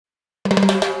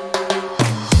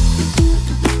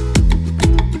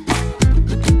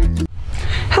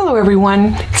Hello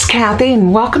everyone, it's Kathy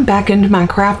and welcome back into my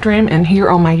craft room and here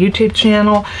on my YouTube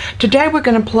channel. Today we're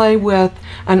going to play with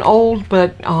an old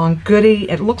but goodie.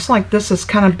 It looks like this has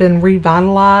kind of been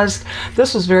revitalized.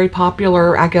 This was very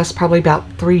popular, I guess probably about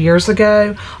 3 years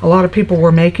ago. A lot of people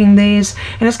were making these,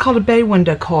 and it's called a bay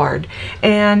window card.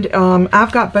 And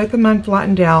I've got both of mine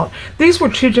flattened out. These were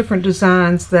two different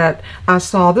designs that I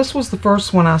saw. This was the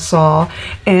first one I saw,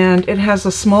 and it has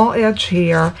a small edge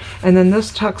here, and then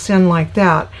this tucks in like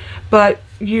that. But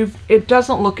it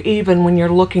doesn't look even when you're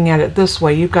looking at it this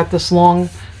way. You've got this long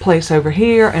place over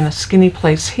here and a skinny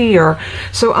place here.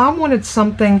 So I wanted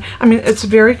something, I mean, it's a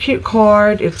very cute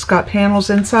card. It's got panels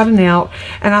inside and out,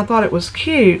 and I thought it was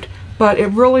cute, but it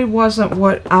really wasn't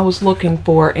what I was looking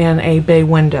for in a bay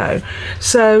window.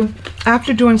 So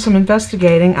after doing some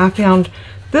investigating, I found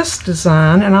this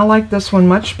design, and I like this one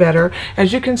much better.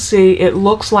 As you can see, it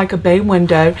looks like a bay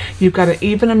window. You've got an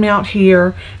even amount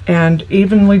here and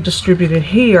evenly distributed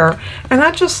here, and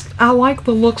I like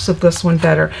the looks of this one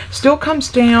better. Still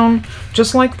comes down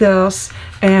just like this,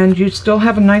 and you still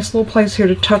have a nice little place here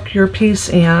to tuck your piece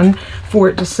in for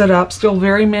it to sit up. Still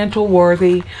very mantle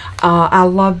worthy. I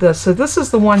love this. So this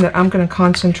is the one that I'm going to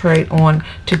concentrate on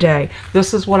today.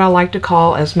 This is what I like to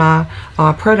call as my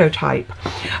prototype.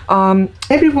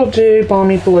 Maybe we'll do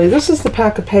Balmy Blue. This is the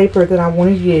pack of paper that I want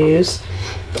to use,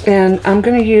 and I'm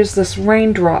going to use this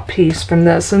raindrop piece from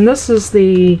this, and this is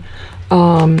the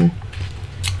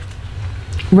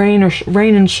Rain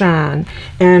and Shine,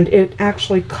 and it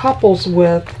actually couples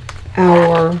with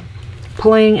our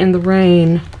Playing in the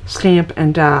Rain stamp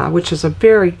and die, which is a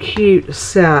very cute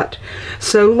set.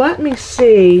 So let me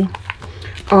see,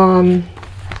 let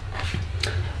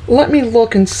me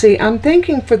look and see. I'm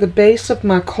thinking for the base of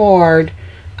my card,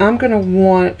 I'm going to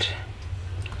want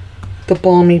the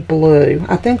Balmy Blue.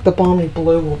 I think the Balmy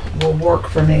Blue will work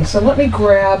for me. So let me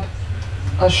grab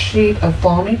a sheet of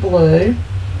Balmy Blue.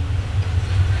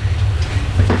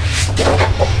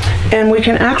 And we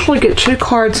can actually get 2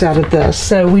 cards out of this,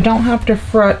 so we don't have to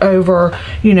fret over,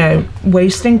 you know,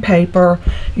 wasting paper.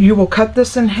 You will cut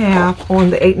this in half on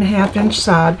the 8.5 inch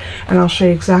side, and I'll show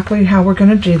you exactly how we're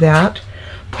going to do that.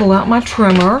 Pull out my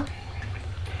trimmer,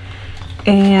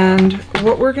 and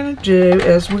what we're going to do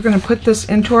is we're going to put this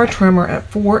into our trimmer at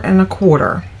 4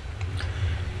 1/4.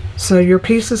 So your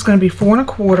piece is going to be 4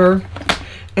 1/4,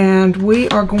 and we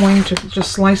are going to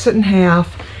just slice it in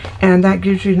half. And that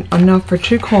gives you enough for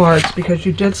 2 cards because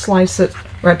you did slice it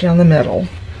right down the middle.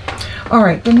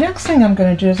 Alright, the next thing I'm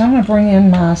going to do is I'm going to bring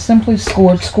in my Simply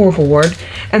Scored scoreboard.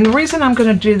 And the reason I'm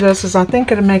going to do this is I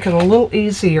think it'll make it a little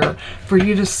easier for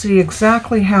you to see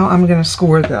exactly how I'm going to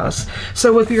score this.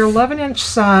 So with your 11 inch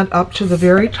side up to the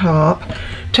very top,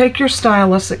 take your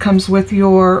stylus that comes with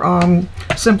your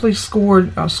Simply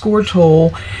Scored score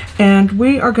tool, and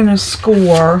we are going to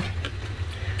score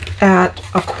at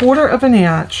 1/4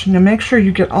 inch. Now make sure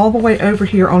you get all the way over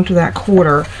here onto that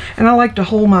 1/4, and I like to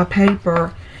hold my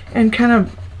paper and kind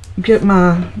of get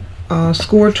my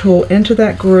score tool into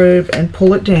that groove and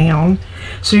pull it down.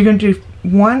 So you're going to do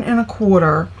 1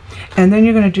 1/4, and then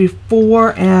you're going to do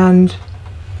 4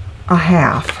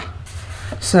 1/2.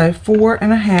 So 4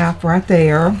 1/2 right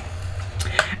there.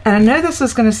 And I know this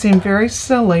is going to seem very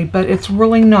silly, but it's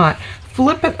really not.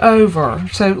 Flip it over.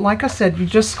 So like I said, you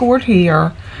just scored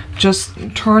here. Just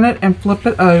turn it and flip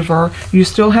it over. You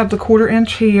still have the 1/4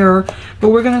 inch here, but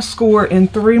we're going to score in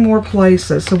 3 more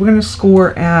places. So we're going to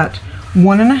score at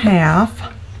 1 1/2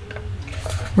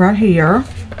 right here,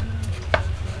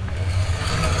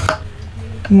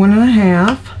 1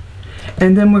 1/2,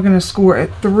 and then we're going to score at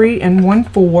 3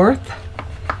 1/4,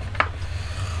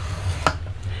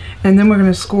 and then we're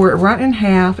going to score it right in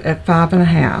half at 5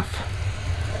 1/2.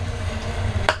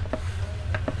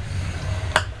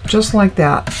 Just like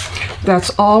that. That's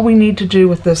all we need to do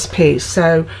with this piece.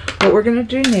 So what we're going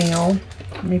to do now,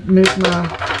 let me move my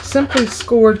Simply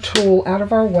Scored tool out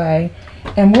of our way,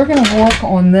 and we're going to work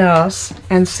on this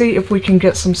and see if we can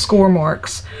get some score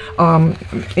marks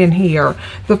in here.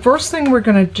 The first thing we're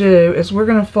going to do is we're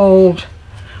going to fold,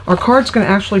 our card's going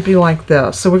to actually be like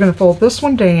this. So we're going to fold this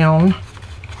one down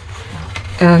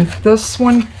and this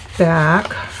one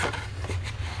back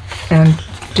and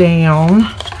down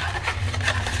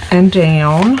and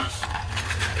down.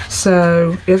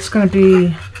 So it's going to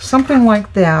be something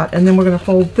like that, and then we're going to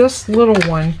fold this little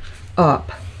one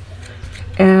up.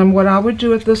 And what I would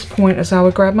do at this point is I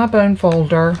would grab my bone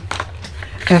folder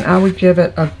and I would give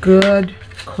it a good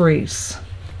crease.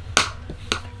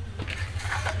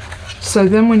 So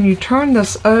then when you turn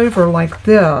this over like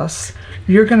this,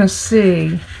 you're going to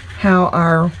see how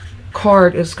our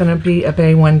card is going to be a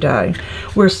bay window.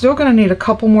 We're still going to need a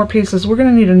couple more pieces. We're going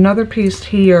to need another piece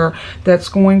here that's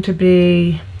going to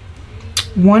be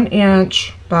 1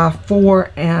 inch by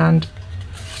 4, and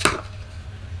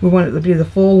we want it to be the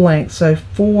full length, so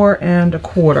 4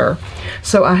 1/4.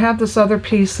 So I have this other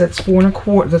piece that's 4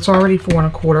 1/4, that's already 4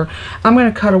 1/4. I'm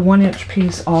going to cut a 1 inch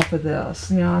piece off of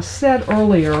this. Now I said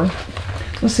earlier,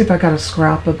 let's see if I got a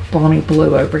scrap of Balmy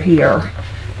Blue over here.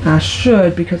 I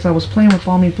should, because I was playing with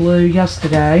Balmy Blue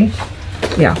yesterday.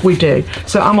 Yeah, we do.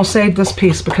 So I'm going to save this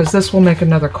piece because this will make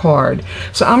another card.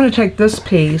 So I'm going to take this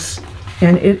piece,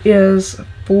 and it is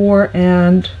 4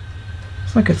 and,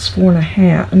 it's like it's 4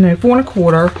 1/2, no, 4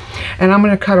 1/4, and I'm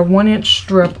going to cut a 1 inch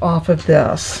strip off of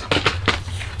this.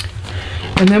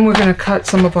 And then we're going to cut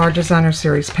some of our designer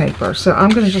series paper. So I'm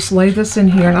going to just lay this in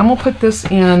here, and I'm going to put this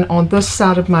in on this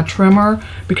side of my trimmer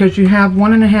because you have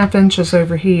 1 1/2 inches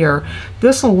over here.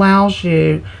 This allows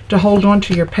you to hold on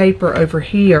to your paper over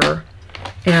here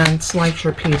and slice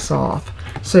your piece off.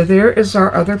 So there is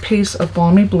our other piece of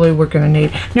Balmy Blue we're going to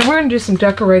need. Now we're going to do some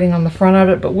decorating on the front of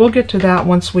it, but we'll get to that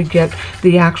once we get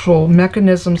the actual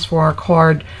mechanisms for our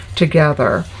card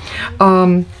together.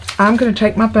 I'm going to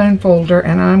take my bone folder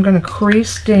and I'm going to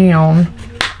crease down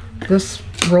this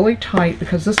really tight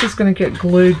because this is going to get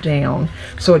glued down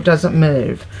so it doesn't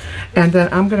move. And then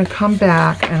I'm going to come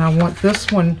back, and I want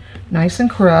this one nice and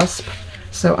crisp,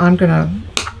 so I'm going to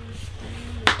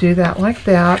do that like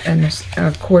that, and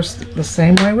of course the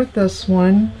same way with this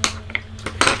one,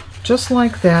 just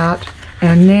like that.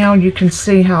 And now you can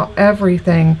see how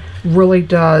everything really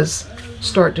does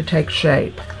start to take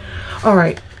shape.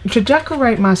 Alright, to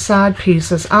decorate my side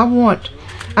pieces, I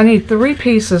need 3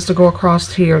 pieces to go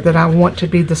across here that I want to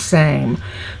be the same.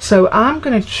 So I'm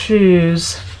going to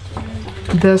choose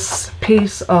this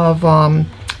piece of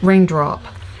raindrop,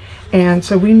 and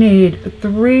so we need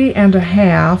 3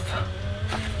 1/2.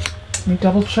 Let me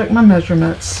double check my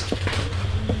measurements.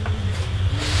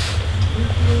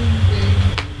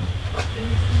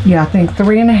 Yeah, I think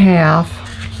 3 1/2.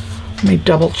 Let me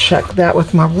double check that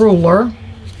with my ruler.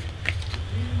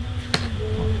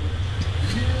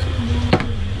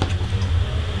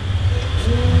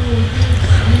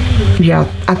 Yeah,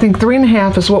 I think 3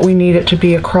 1/2 is what we need it to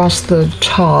be across the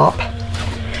top,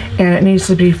 and it needs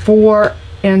to be 4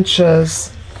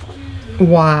 inches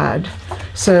wide.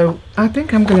 So I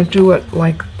think I'm going to do it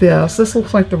like this. This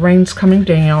looks like the rain's coming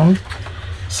down.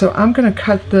 So I'm going to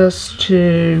cut this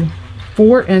to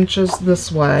 4 inches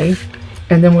this way,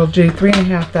 and then we'll do 3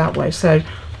 1/2 that way. So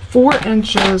 4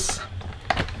 inches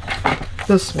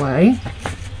this way.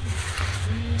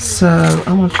 So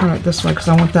I'm going to turn it this way because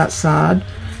I want that side.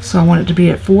 So I want it to be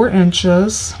at 4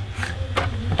 inches.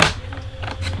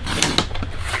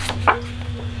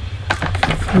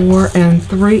 4 and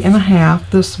 3 1/2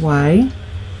 this way.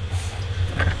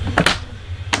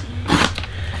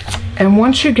 And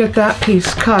once you get that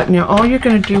piece cut, now all you're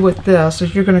going to do with this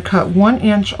is you're going to cut 1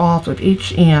 inch off of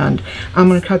each end. I'm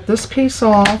going to cut this piece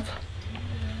off,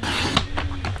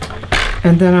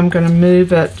 and then I'm going to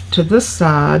move it to this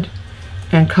side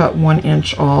and cut 1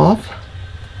 inch off.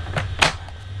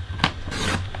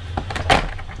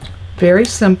 Very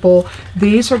simple.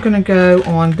 These are going to go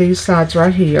on these sides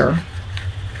right here.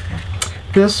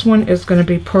 This one is going to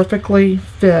be perfectly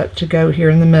fit to go here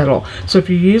in the middle. So if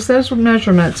you use those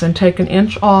measurements and take 1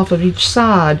 inch off of each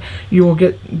side, you'll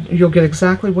get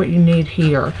exactly what you need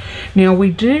here. Now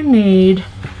we do need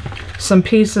some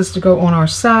pieces to go on our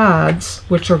sides,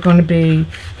 which are going to be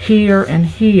here and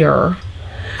here.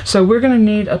 So we're going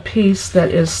to need a piece that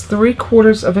is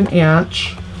 3/4 of an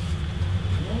inch,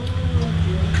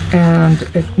 and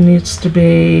it needs to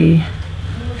be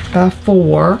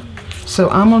 4. So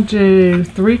I'm going to do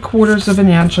 3/4 of an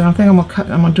inch, and I think I'm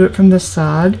going to do it from this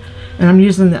side, and I'm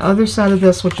using the other side of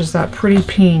this, which is that pretty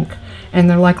pink, and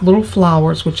they're like little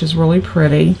flowers, which is really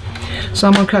pretty. So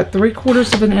I'm going to cut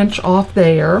 3/4 of an inch off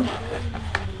there,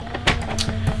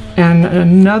 and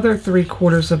another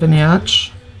 3/4 of an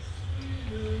inch,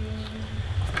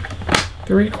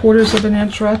 3/4 of an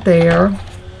inch right there,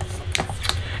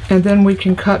 and then we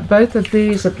can cut both of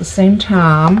these at the same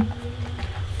time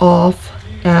off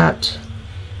at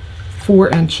 4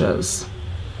 inches.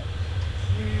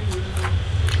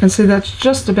 And see, that's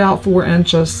just about 4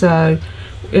 inches, so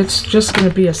it's just going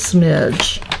to be a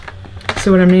smidge. See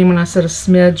what I mean when I said a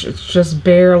smidge? It's just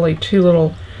barely 2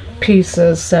 little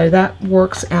pieces, so that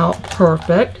works out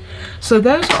perfect. So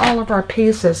those are all of our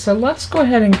pieces. So let's go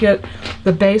ahead and get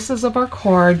the bases of our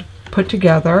card put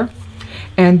together,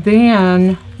 and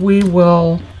then we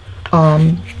will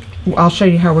I'll show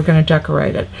you how we're going to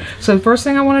decorate it. So the first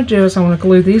thing I want to do is I want to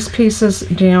glue these pieces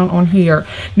down on here.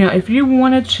 Now if you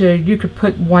wanted to, you could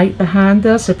put white behind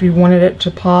this if you wanted it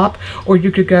to pop, or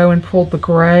you could go and pull the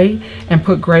gray and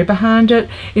put gray behind it.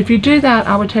 If you do that,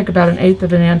 I would take about 1/8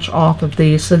 of an inch off of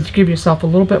these, so to give yourself a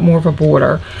little bit more of a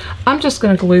border. I'm just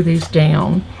going to glue these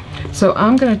down. So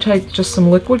I'm going to take just some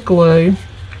liquid glue,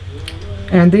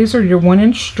 and these are your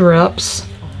 1-inch strips.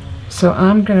 So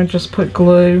I'm going to just put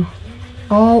glue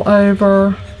all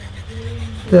over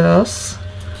this,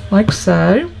 like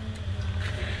so.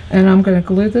 And I'm going to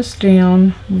glue this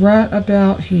down right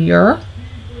about here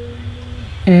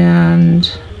and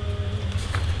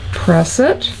press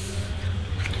it.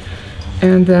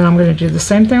 And then I'm going to do the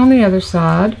same thing on the other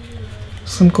side.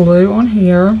 Some glue on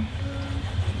here.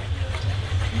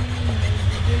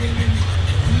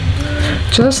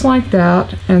 Just like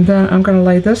that. And then I'm going to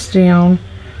lay this down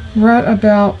right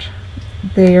about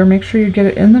there. Make sure you get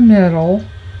it in the middle.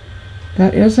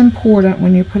 That is important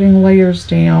when you're putting layers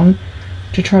down,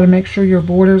 to try to make sure your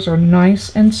borders are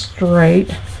nice and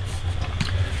straight.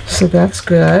 So that's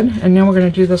good. And now we're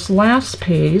going to do this last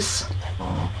piece,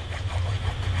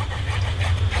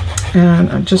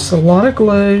 and just a lot of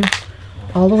glue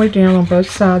all the way down on both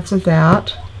sides of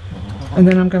that. And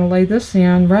then I'm going to lay this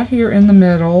in right here in the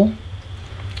middle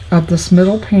of this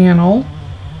middle panel,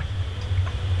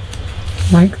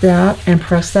 like that, and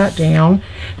press that down.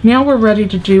 Now we're ready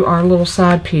to do our little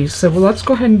side piece. So let's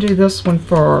go ahead and do this one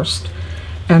first.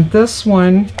 And this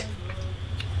one,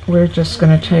 we're just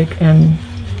going to take and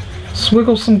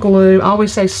swiggle some glue. I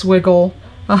always say swiggle.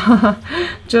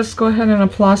 Just go ahead and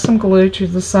apply some glue to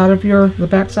the side of the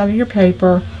back side of your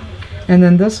paper. And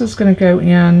then this is going to go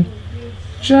in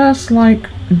just like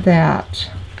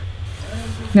that.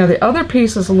 Now the other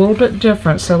piece is a little bit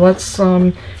different, so let's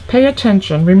pay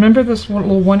attention. Remember this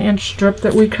little 1-inch strip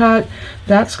that we cut?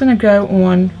 That's going to go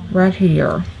on right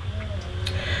here.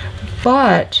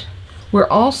 But we're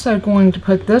also going to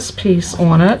put this piece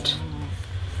on it.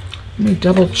 Let me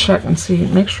double check and see,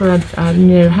 make sure I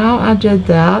knew how I did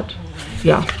that.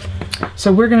 Yeah.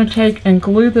 So we're going to take and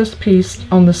glue this piece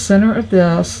on the center of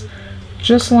this,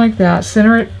 just like that.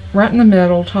 Center it right in the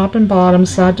middle, top and bottom,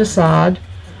 side to side.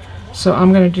 So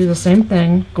I'm going to do the same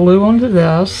thing, glue onto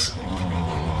this.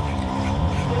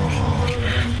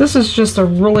 This is just a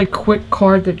really quick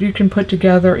card that you can put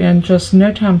together in just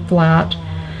no time flat,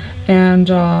 and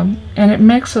it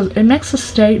makes a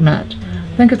statement.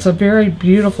 I think it's a very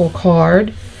beautiful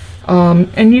card,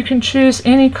 and you can choose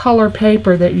any color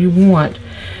paper that you want.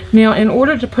 Now, in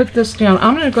order to put this down,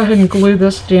 I'm going to go ahead and glue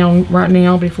this down right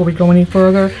now before we go any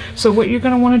further. So what you're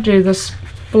going to want to do, this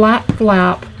flat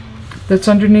flap that's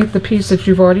underneath the piece that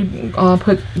you've already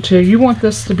put to, you want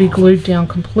this to be glued down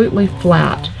completely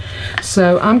flat.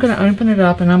 So I'm going to open it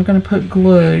up and I'm going to put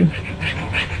glue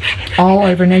all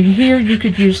over. Now here you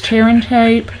could use tear and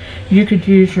tape, you could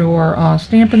use your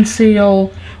Stampin'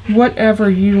 seal, whatever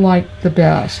you like the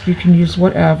best. You can use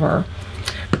whatever.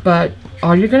 But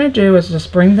all you're going to do is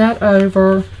just bring that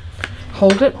over,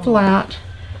 hold it flat,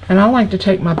 and I like to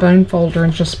take my bone folder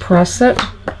and just press it,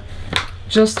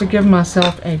 just to give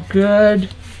myself a good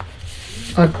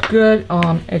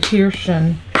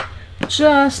adhesion,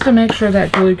 just to make sure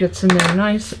that glue gets in there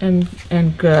nice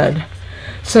and good.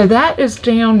 So that is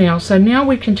down now. So now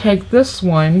we can take this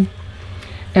one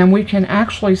and we can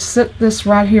actually sit this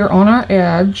right here on our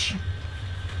edge.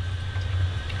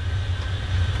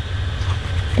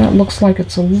 That looks like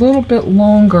it's a little bit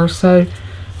longer, so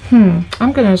I'm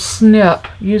going to snip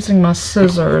using my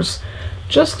scissors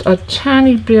just a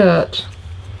tiny bit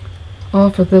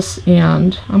off of this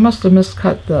end. I must have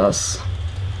miscut this.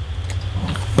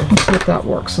 Let's see if that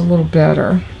works a little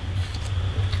better.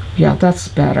 Yeah, that's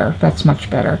better. That's much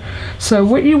better. So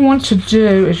what you want to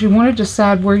do is you want to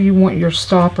decide where you want your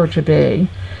stopper to be.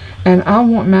 And I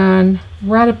want mine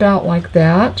right about like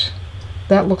that.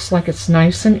 That looks like it's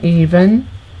nice and even.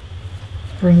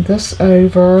 Bring this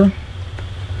over.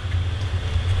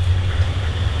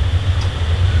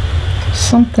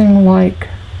 Something like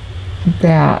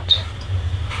that.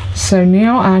 So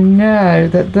now I know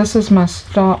that this is my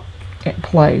stop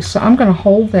place. So I'm going to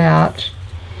hold that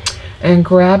and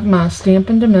grab my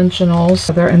Stampin'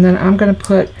 Dimensionals there, and then I'm going to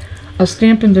put a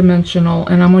Stampin' Dimensional,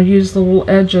 and I'm going to use the little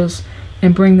edges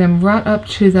and bring them right up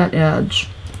to that edge.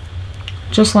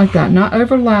 Just like that. Not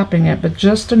overlapping it, but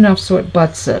just enough so it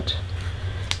butts it.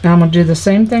 Now I'm going to do the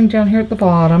same thing down here at the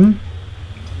bottom.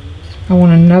 I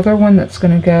want another one that's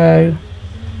going to go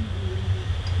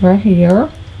right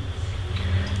here.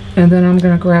 And then I'm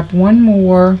going to grab one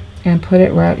more and put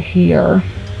it right here.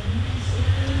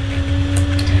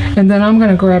 And then I'm going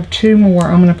to grab two more.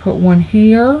 I'm going to put one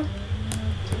here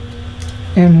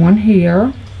and one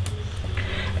here.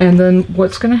 And then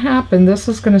what's going to happen, this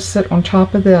is going to sit on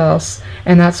top of this,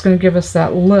 and that's going to give us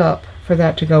that lip for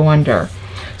that to go under.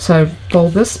 So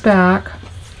fold this back.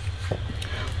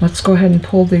 Let's go ahead and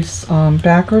pull these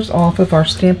backers off of our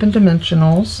Stampin'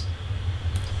 Dimensionals.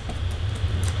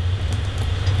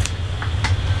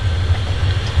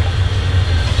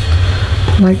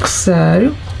 Like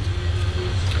so.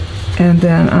 And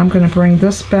then I'm going to bring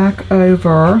this back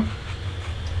over.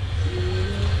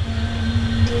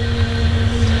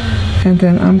 And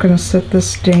then I'm going to sit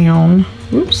this down.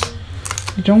 Oops.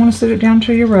 You don't want to sit it down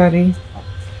till you're ready.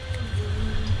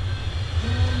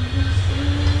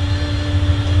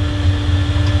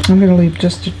 I'm going to leave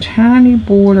just a tiny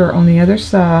border on the other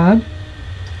side.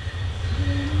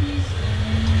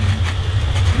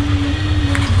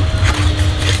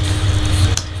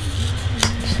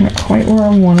 It's not quite where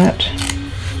I want it.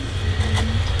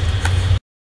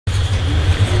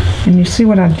 And you see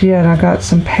what I did? I got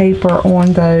some paper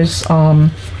on those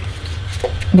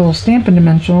little Stampin'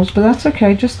 Dimensionals, but that's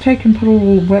okay. Just take and put a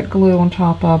little wet glue on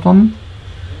top of them.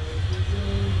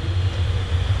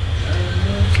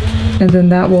 And then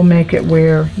that will make it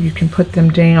where you can put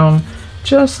them down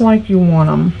just like you want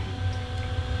them.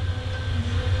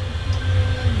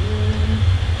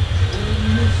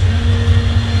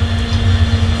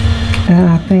 And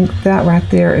I think that right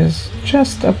there is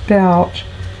just about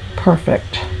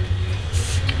perfect.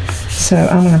 So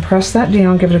I'm going to press that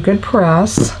down, give it a good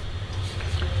press,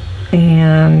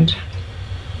 and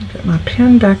get my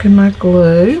pen back in my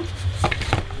glue.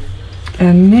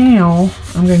 And now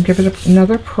I'm going to give it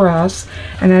another press,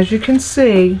 and as you can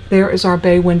see, there is our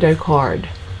bay window card.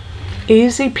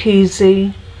 Easy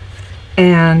peasy.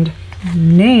 And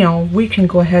now we can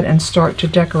go ahead and start to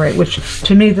decorate, which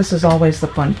to me this is always the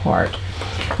fun part.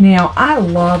 Now I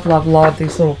love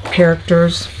these little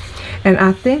characters, and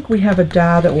I think we have a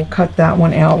die that will cut that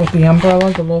one out with the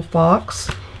umbrella, the little fox.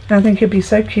 And I think it'd be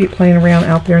so cute playing around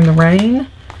out there in the rain.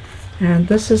 And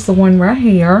this is the one right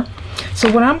here.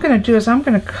 So what I'm going to do is I'm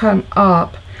going to come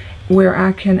up where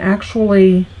I can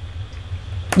actually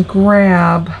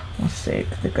grab, let's see,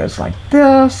 it goes like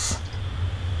this.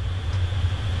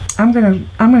 I'm going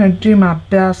to do my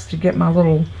best to get my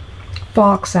little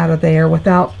fox out of there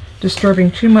without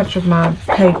disturbing too much of my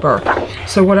paper.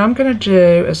 So what I'm going to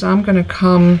do is I'm going to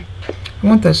come, I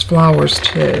want those flowers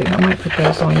too. I might put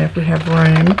those on there if we have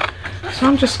room. So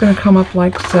I'm just going to come up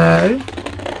like so,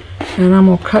 and I'm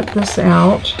going to cut this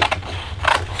out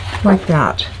like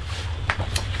that.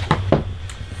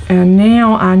 And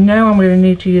now I know I'm going to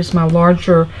need to use my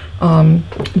larger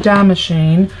die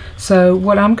machine. So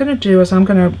what I'm going to do is I'm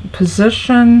going to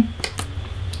position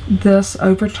this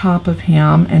over top of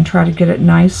him and try to get it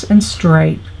nice and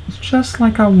straight, just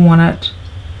like I want it.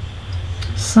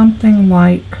 Something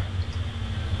like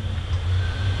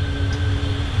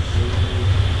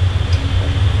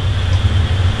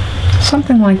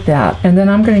that. And then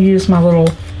I'm going to use my little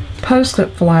post-it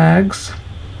flags.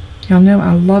 Y'all know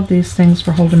I love these things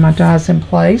for holding my dies in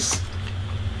place.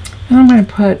 And I'm going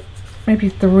to put maybe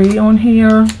 3 on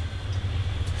here.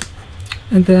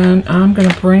 And then I'm going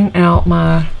to bring out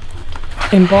my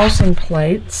embossing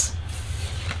plates.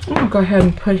 I'm going to go ahead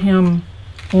and put him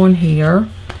on here.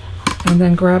 And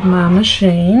then grab my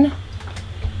machine.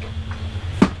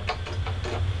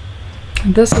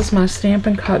 This is my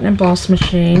Stampin' Cut and Emboss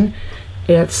machine.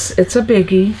 It's a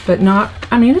biggie, but not,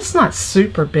 I mean, it's not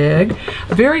super big.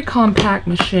 A very compact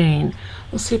machine.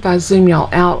 Let's see if I zoom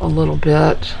y'all out a little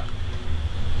bit.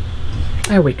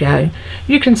 There we go.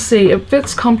 You can see it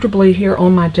fits comfortably here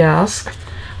on my desk.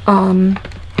 And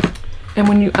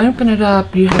when you open it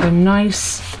up, you have a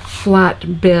nice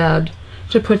flat bed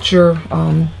to put your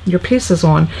pieces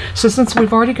on. So since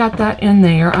we've already got that in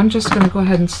there, I'm just going to go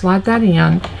ahead and slide that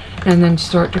in and then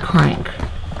start to crank.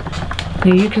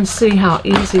 Now you can see how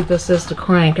easy this is to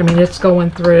crank. I mean, it's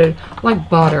going through like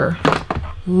butter.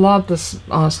 Love this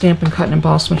Stampin' Cut and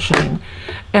Emboss machine.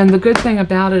 And the good thing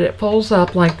about it, it folds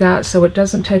up like that so it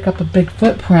doesn't take up a big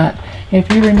footprint.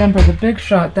 If you remember the Big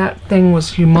Shot, that thing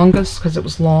was humongous because it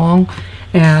was long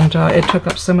and it took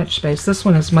up so much space. This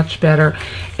one is much better.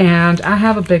 And I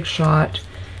have a Big Shot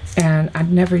and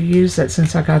I've never used it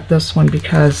since I got this one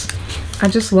because I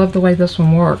just love the way this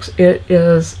one works. It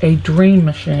is a dream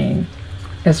machine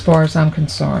as far as I'm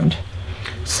concerned.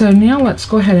 So now let's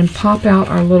go ahead and pop out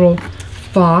our little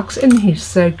fox, and he's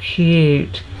so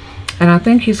cute. And I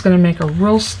think he's going to make a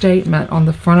real statement on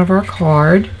the front of our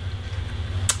card.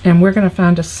 And we're going to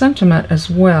find a sentiment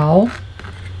as well.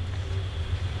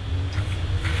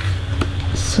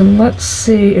 So let's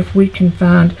see if we can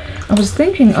find, I was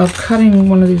thinking of cutting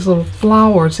one of these little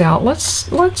flowers out.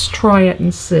 Let's try it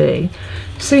and see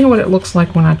what it looks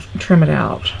like when I trim it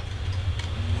out.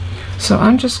 So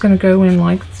I'm just going to go in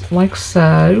like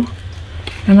so,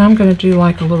 and I'm going to do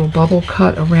like a little bubble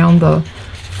cut around the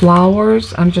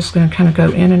flowers. I'm just going to kind of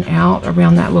go in and out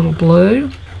around that little blue.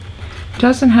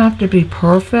 Doesn't have to be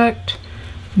perfect.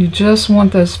 You just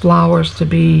want those flowers to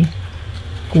be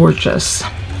gorgeous.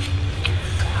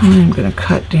 I'm going to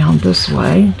cut down this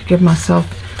way to give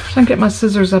myself, so I can get my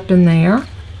scissors up in there.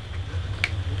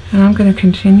 And I'm going to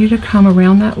continue to come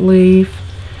around that leaf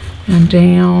and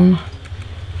down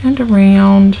and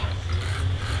around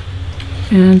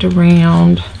and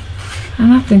around.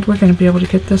 And I think we're going to be able to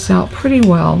get this out pretty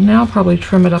well. Now I'll probably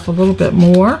trim it up a little bit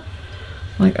more,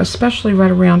 like especially right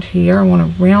around here. I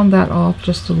want to round that off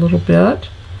just a little bit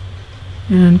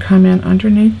and come in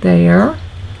underneath there.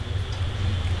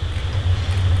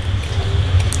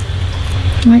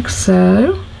 Like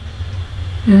so,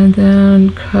 and then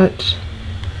cut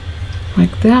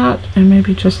like that, and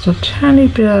maybe just a tiny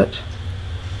bit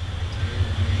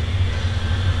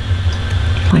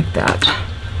like that.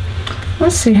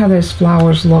 Let's see how those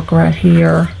flowers look right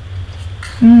here.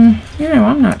 You know,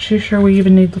 I'm not too sure we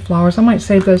even need the flowers. I might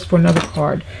save those for another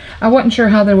card. I wasn't sure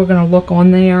how they were going to look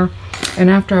on there, and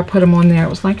after I put them on there, it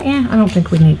was like, I don't think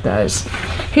we need those.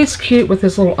 He's cute with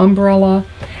his little umbrella,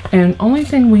 and only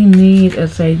thing we need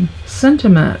is a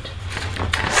sentiment.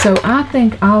 So I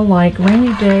think I like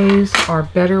Rainy Days Are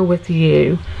Better With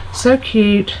You. So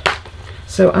cute.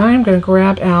 So I'm going to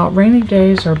grab out Rainy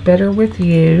Days Are Better With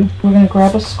You. We're going to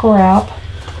grab a scrap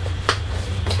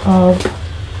of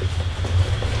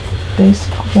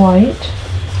basic white.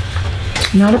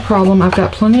 Not a problem. I've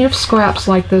got plenty of scraps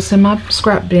like this in my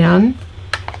scrap bin.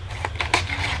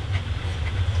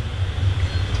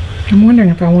 I'm wondering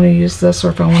if I want to use this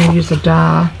or if I want to use a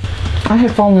die. I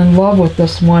have fallen in love with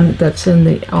this one that's in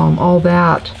the All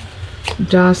That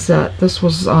die set. This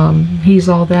was He's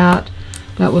All That.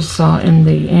 That was in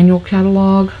the annual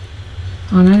catalog.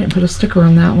 And I didn't put a sticker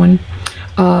on that one.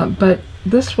 But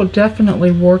this will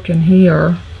definitely work in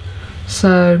here.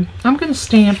 So I'm going to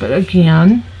stamp it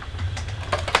again.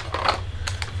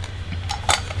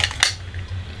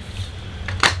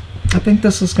 I think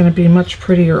this is going to be much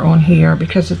prettier on here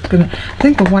because it's going to, I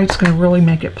think the white's going to really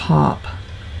make it pop.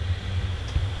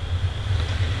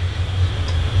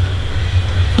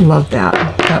 Love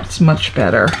that. That's much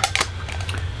better.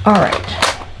 Alright.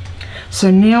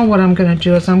 So now what I'm going to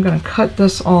do is I'm going to cut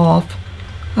this off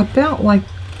about like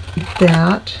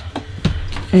that.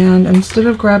 And instead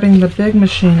of grabbing the big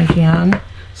machine again,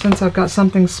 since I've got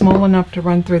something small enough to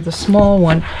run through the small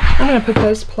one, I'm going to put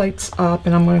those plates up,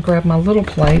 and I'm going to grab my little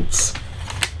plates.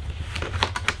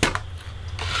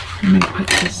 Let me put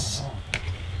this,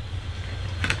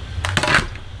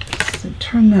 so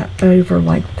turn that over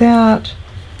like that,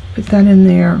 put that in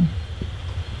there.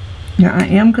 Now I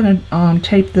am going to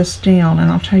tape this down,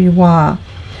 and I'll tell you why.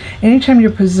 Anytime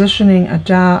you're positioning a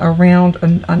die around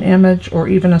an image or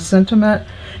even a sentiment,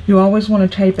 you always want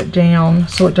to tape it down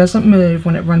so it doesn't move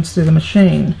when it runs through the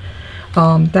machine.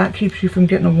 That keeps you from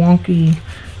getting a wonky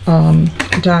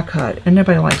die cut, and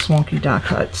nobody likes wonky die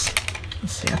cuts.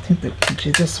 Let's see, I think that we can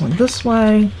do this one this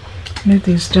way. Move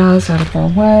these dies out of our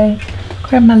way.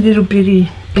 Grab my little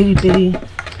bitty, itty bitty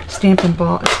Stampin'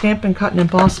 Cut and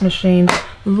Emboss machine.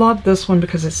 Love this one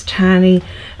because it's tiny.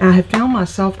 I have found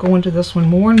myself going to this one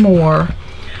more and more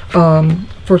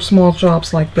for small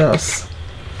jobs like this.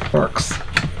 Works.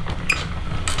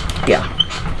 Yeah,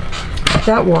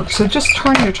 that works. So just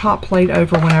turn your top plate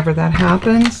over whenever that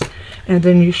happens, and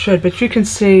then you should. But you can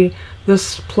see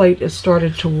this plate has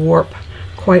started to warp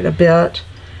quite a bit,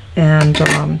 and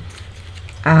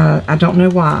I don't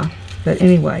know why, but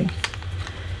anyway,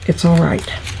 it's all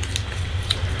right.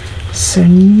 So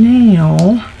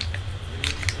now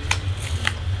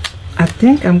I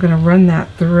think I'm going to run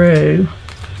that through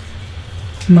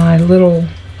my little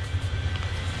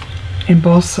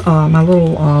embossing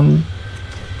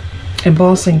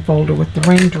folder with the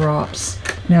raindrops.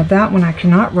 Now that one I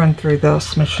cannot run through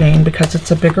this machine because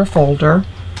it's a bigger folder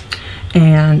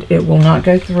and it will not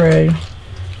go through.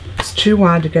 It's too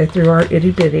wide to go through our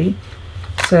itty bitty.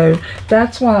 So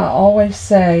that's why I always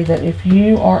say that if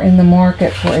you are in the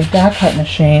market for a die cut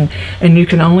machine and you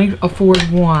can only afford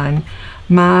one,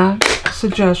 my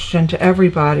suggestion to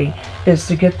everybody is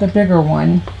to get the bigger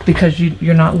one because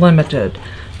you're not limited.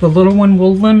 The little one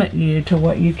will limit you to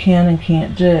what you can and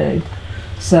can't do.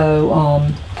 So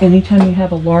anytime you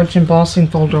have a large embossing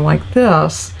folder like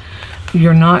this,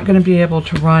 you're not going to be able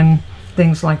to run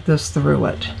things like this through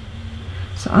it.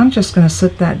 So I'm just going to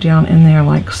sit that down in there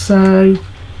like so.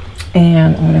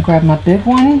 And I'm going to grab my big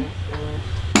one.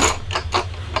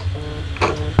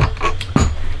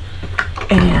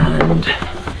 And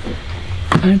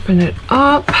open it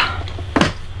up.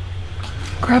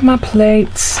 Grab my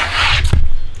plates.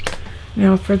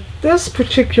 Now for this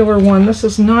particular one, this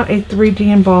is not a 3D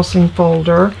embossing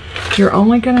folder. You're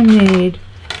only going to need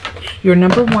your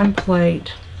number 1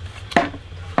 plate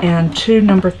and 2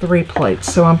 number 3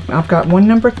 plates. So I've got one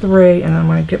number 3, and I'm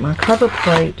going to get my cover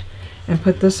plate and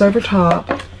put this over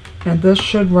top, and this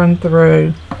should run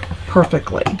through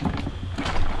perfectly.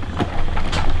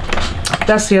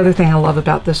 That's the other thing I love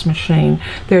about this machine.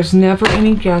 There's never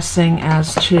any guessing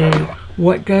as to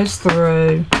what goes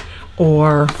through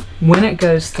or when it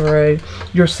goes through.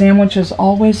 Your sandwiches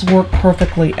always work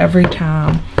perfectly every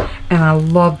time, and I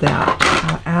love that.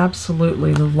 I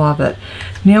absolutely love it.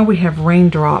 Now we have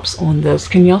raindrops on this.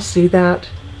 Can y'all see that?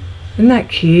 Isn't that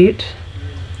cute?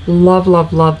 Love,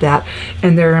 love, love that.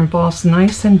 And they're embossed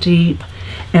nice and deep,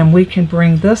 and we can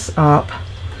bring this up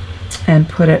and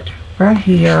put it right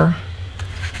here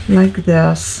like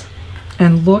this,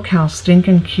 and look how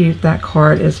stinking cute that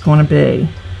card is going to be.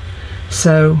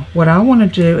 So what I want to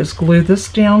do is glue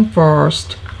this down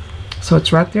first so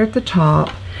it's right there at the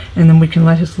top, and then we can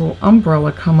let his little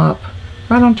umbrella come up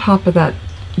right on top of that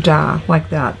die like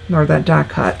that, or that die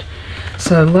cut.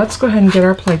 So let's go ahead and get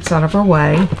our plates out of our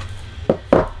way.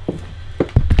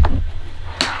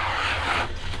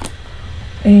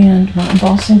 And my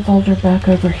embossing folder back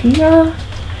over here.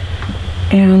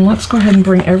 And let's go ahead and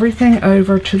bring everything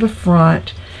over to the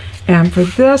front. And for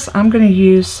this, I'm going to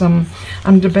use some,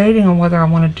 I'm debating on whether I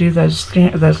want to do those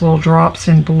little drops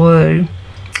in blue,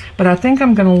 but I think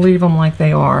I'm going to leave them like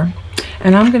they are.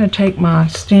 And I'm going to take my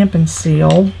Stampin'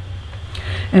 seal,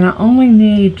 and I only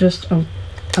need just a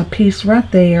piece right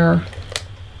there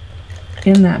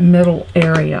in that middle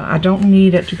area. I don't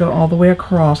need it to go all the way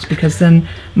across, because then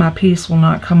my piece will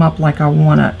not come up like I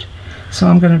want it. So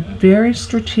I'm going to very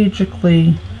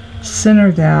strategically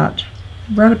center that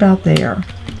right about there.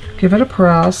 Give it a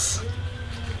press,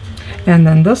 and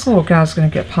then this little guy's going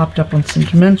to get popped up on some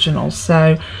dimensionals.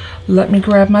 So let me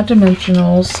grab my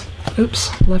dimensionals.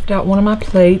 Oops, left out one of my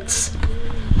plates.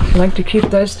 I like to keep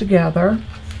those together.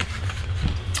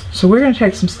 So we're going to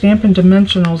take some Stampin'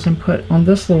 dimensionals and put on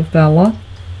this little fella,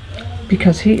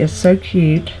 because he is so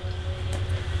cute.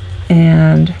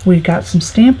 And we got some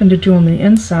Stampin' to do on the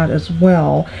inside as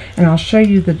well, and I'll show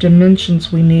you the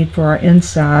dimensions we need for our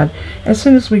inside as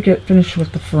soon as we get finished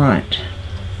with the front.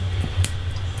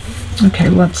 Okay,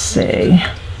 let's see.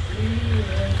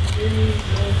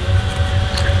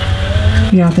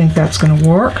 Yeah, I think that's going to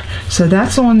work. So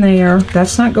that's on there.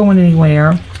 That's not going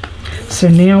anywhere. So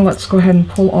now let's go ahead and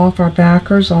pull off our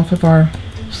backers off of our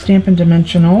Stampin'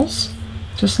 dimensionals,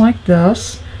 just like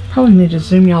this. Probably need to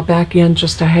zoom y'all back in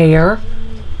just a hair.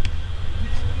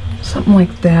 Something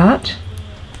like that.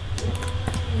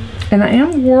 And I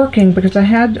am working, because I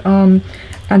had, I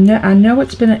know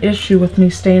it's been an issue with me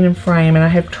staying in frame, and I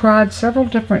have tried several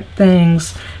different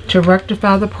things to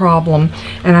rectify the problem.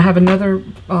 And I have another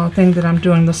thing that I'm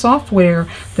doing. The software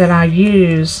that I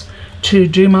use to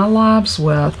do my lives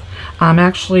with, I'm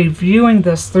actually viewing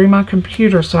this through my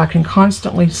computer so I can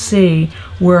constantly see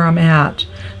where I'm at.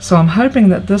 So I'm hoping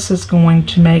that this is going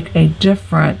to make a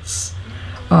difference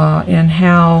in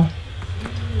how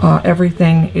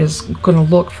everything is going to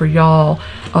look for y'all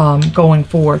going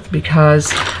forth,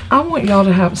 because I want y'all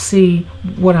to see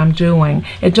what I'm doing.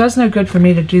 It does no good for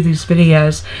me to do these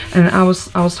videos. And I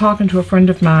was talking to a friend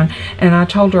of mine, and I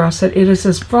told her, I said, it is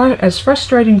as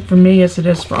frustrating for me as it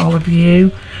is for all of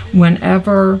you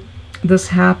whenever this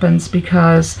happens,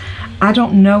 because I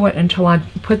don't know it until I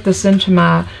put this into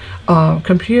my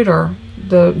computer,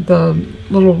 the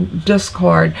little disc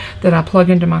card that I plug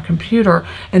into my computer,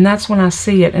 and that's when I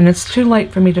see it, and it's too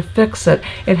late for me to fix it.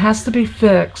 It has to be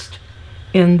fixed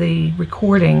in the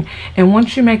recording. And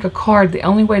once you make a card, the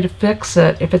only way to fix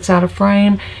it if it's out of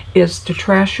frame is to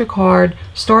trash your card,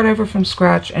 start over from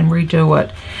scratch, and redo it.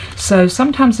 So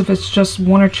sometimes if it's just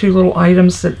one or two little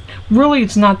items that really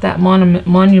it's not that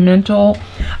monumental,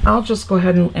 I'll just go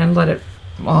ahead and let it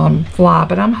fly.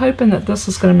 But I'm hoping that this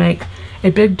is going to make a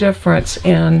big difference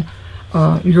in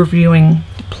your viewing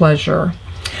pleasure.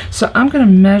 So I'm going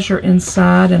to measure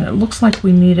inside, and it looks like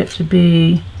we need it to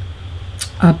be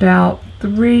about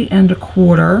 3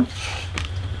 1/4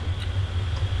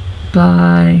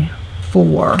 by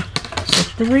 4. So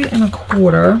 3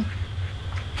 1/4.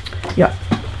 Yep,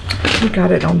 we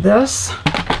got it on this.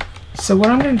 So what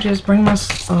I'm going to do is bring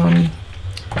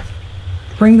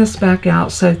this back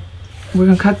out. So we're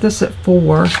going to cut this at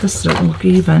 4. This doesn't look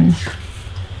even.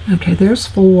 Okay, there's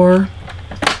 4.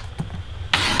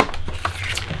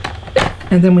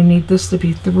 And then we need this to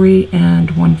be 3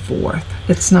 1/4.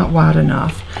 It's not wide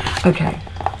enough. Okay,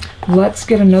 let's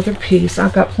get another piece.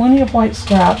 I've got plenty of white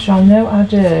scraps. Y'all know I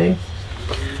do.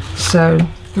 So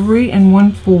 3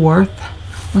 1/4.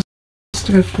 Let's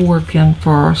go 4 again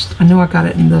first. I know I got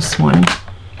it in this one.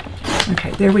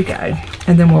 Okay, there we go.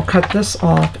 And then we'll cut this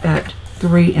off at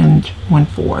 3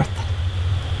 1/4.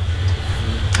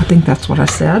 I think that's what I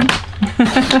said.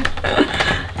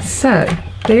 So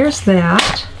there's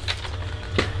that.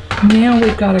 Now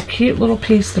we've got a cute little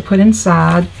piece to put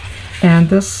inside, and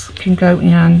this can go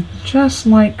in just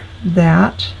like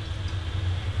that.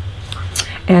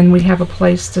 And we have a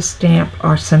place to stamp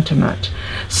our sentiment.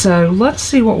 So let's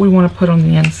see what we want to put on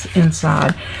the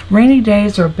inside. Rainy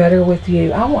days are better with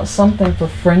you. I want something for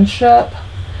friendship,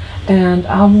 and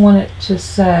I want it to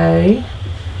say,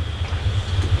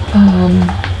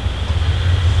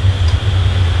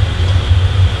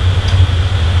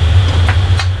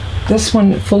 this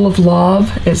one, full of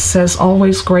love. It says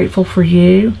always grateful for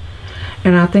you,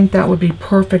 and I think that would be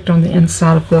perfect on the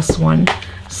inside of this one.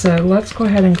 So let's go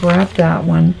ahead and grab that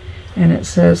one, and it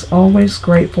says always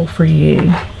grateful for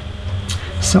you.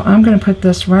 So I'm going to put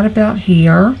this right about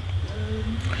here,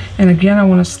 and again I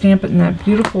want to stamp it in that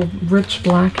beautiful rich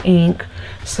black ink.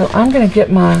 So I'm going to get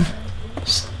my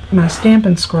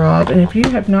Stampin' Scrub, and if you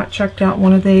have not checked out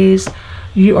one of these,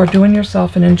 you are doing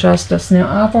yourself an injustice.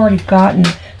 Now I've already gotten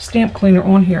stamp cleaner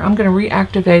on here. I'm going to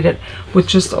reactivate it with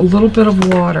just a little bit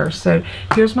of water. So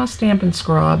here's my Stampin'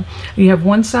 Scrub. You have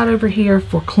one side over here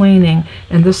for cleaning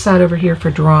and this side over here for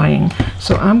drying.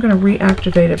 So I'm going to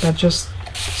reactivate it by just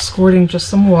squirting just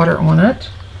some water on it.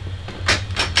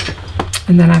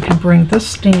 And then I can bring this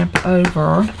stamp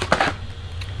over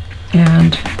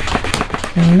and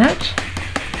clean it.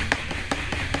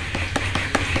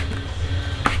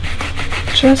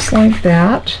 Just like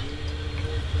that.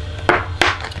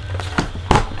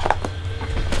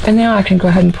 And now I can go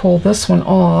ahead and pull this one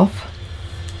off,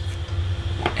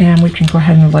 and we can go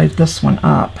ahead and load this one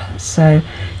up. So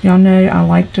y'all know I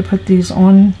like to put these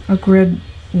on a grid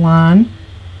line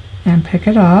and pick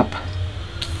it up,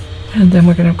 and then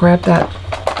we're going to grab that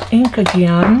ink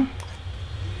again,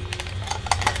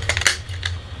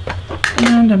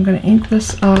 and I'm going to ink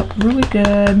this up really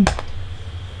good.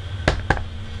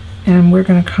 And we're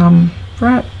going to come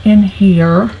right in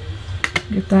here,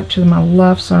 get that to my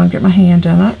left so I don't get my hand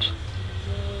in it.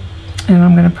 And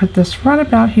I'm going to put this right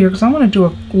about here because I want to do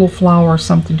a little flower or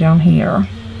something down here.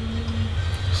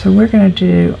 So we're going to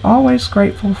do always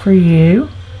grateful for you.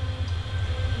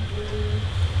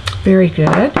 Very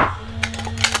good.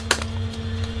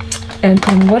 And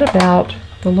then what about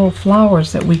the little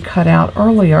flowers that we cut out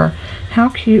earlier? How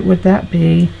cute would that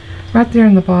be right there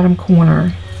in the bottom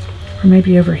corner? Or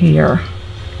maybe over here.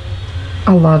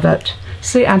 I love it.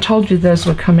 See, I told you those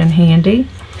would come in handy.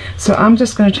 So I'm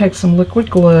just going to take some liquid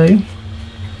glue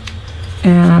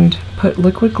and put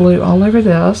liquid glue all over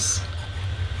this.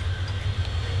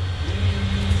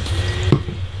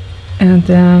 And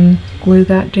then glue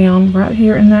that down right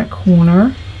here in that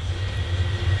corner.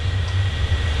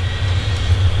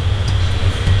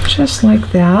 Just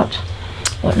like that.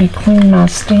 Let me clean my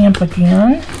stamp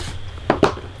again.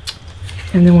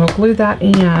 And then we'll glue that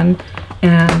in,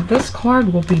 and this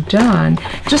card will be done.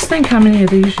 Just think how many of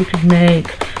these you could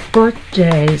make.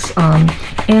 Birthdays,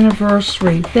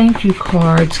 anniversary, thank you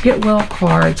cards, get well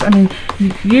cards. I mean,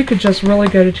 you could just really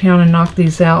go to town and knock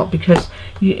these out because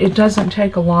it doesn't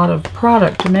take a lot of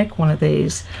product to make one of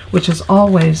these, which is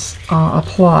always a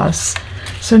plus.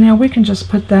 So now we can just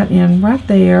put that in right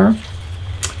there,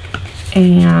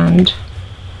 and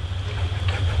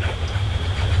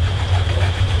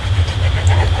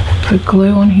put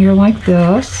glue on here like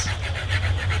this.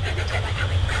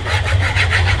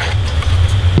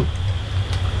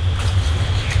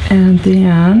 And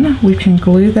then we can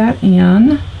glue that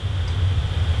in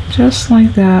just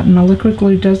like that. And the liquid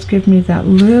glue does give me that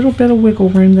little bit of wiggle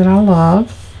room that I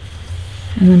love.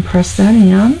 And then press that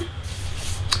in.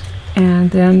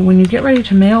 And then when you get ready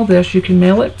to mail this, you can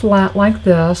mail it flat like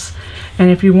this. And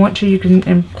if you want to, you can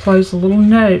enclose a little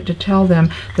note to tell them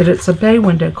that it's a bay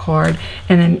window card,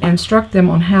 and instruct them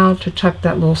on how to tuck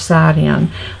that little side in.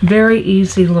 Very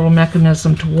easy little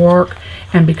mechanism to work,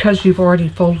 and because you've already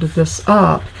folded this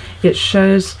up, it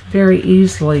shows very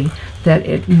easily that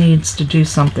it needs to do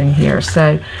something here.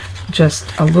 So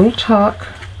just a little tuck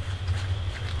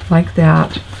like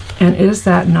that, and is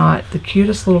that not the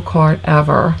cutest little card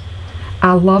ever?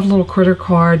 I love little critter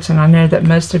cards, and I know that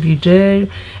most of you do,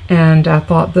 and I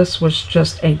thought this was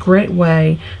just a great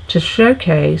way to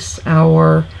showcase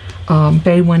our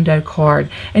bay window card.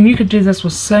 And you could do this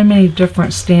with so many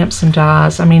different stamps and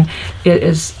dies. I mean, it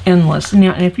is endless.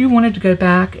 Now, and if you wanted to go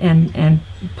back and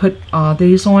put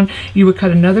these on, you would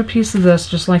cut another piece of this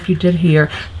just like you did here,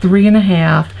 3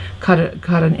 1/2,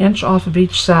 cut an inch off of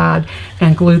each side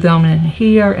and glue them in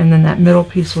here, and then that middle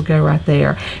piece will go right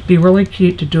there. Be really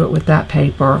cute to do it with that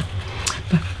paper.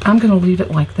 But I'm going to leave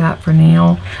it like that for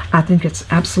now. I think it's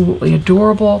absolutely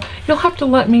adorable. You'll have to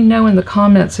let me know in the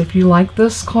comments if you like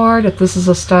this card, if this is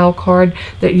a style card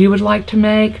that you would like to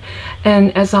make.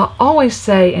 And as I always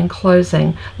say in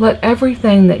closing, let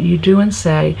everything that you do and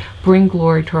say bring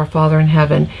glory to our Father in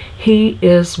heaven. He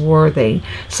is worthy.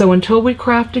 So until we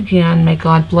craft again, may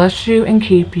God bless you and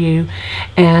keep you.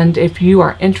 And if you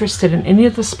are interested in any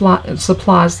of the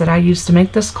supplies that I use to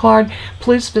make this card,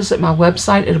 please visit my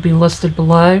website. It'll be listed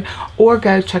below, or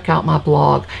go check out my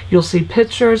blog. You'll see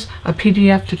pictures, a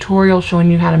PDF tutorial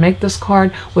showing you how to make this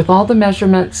card with all the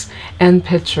measurements and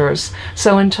pictures.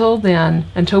 So until then,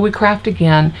 until we craft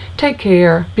again, take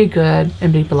care, be good,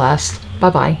 and be blessed.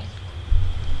 Bye-bye.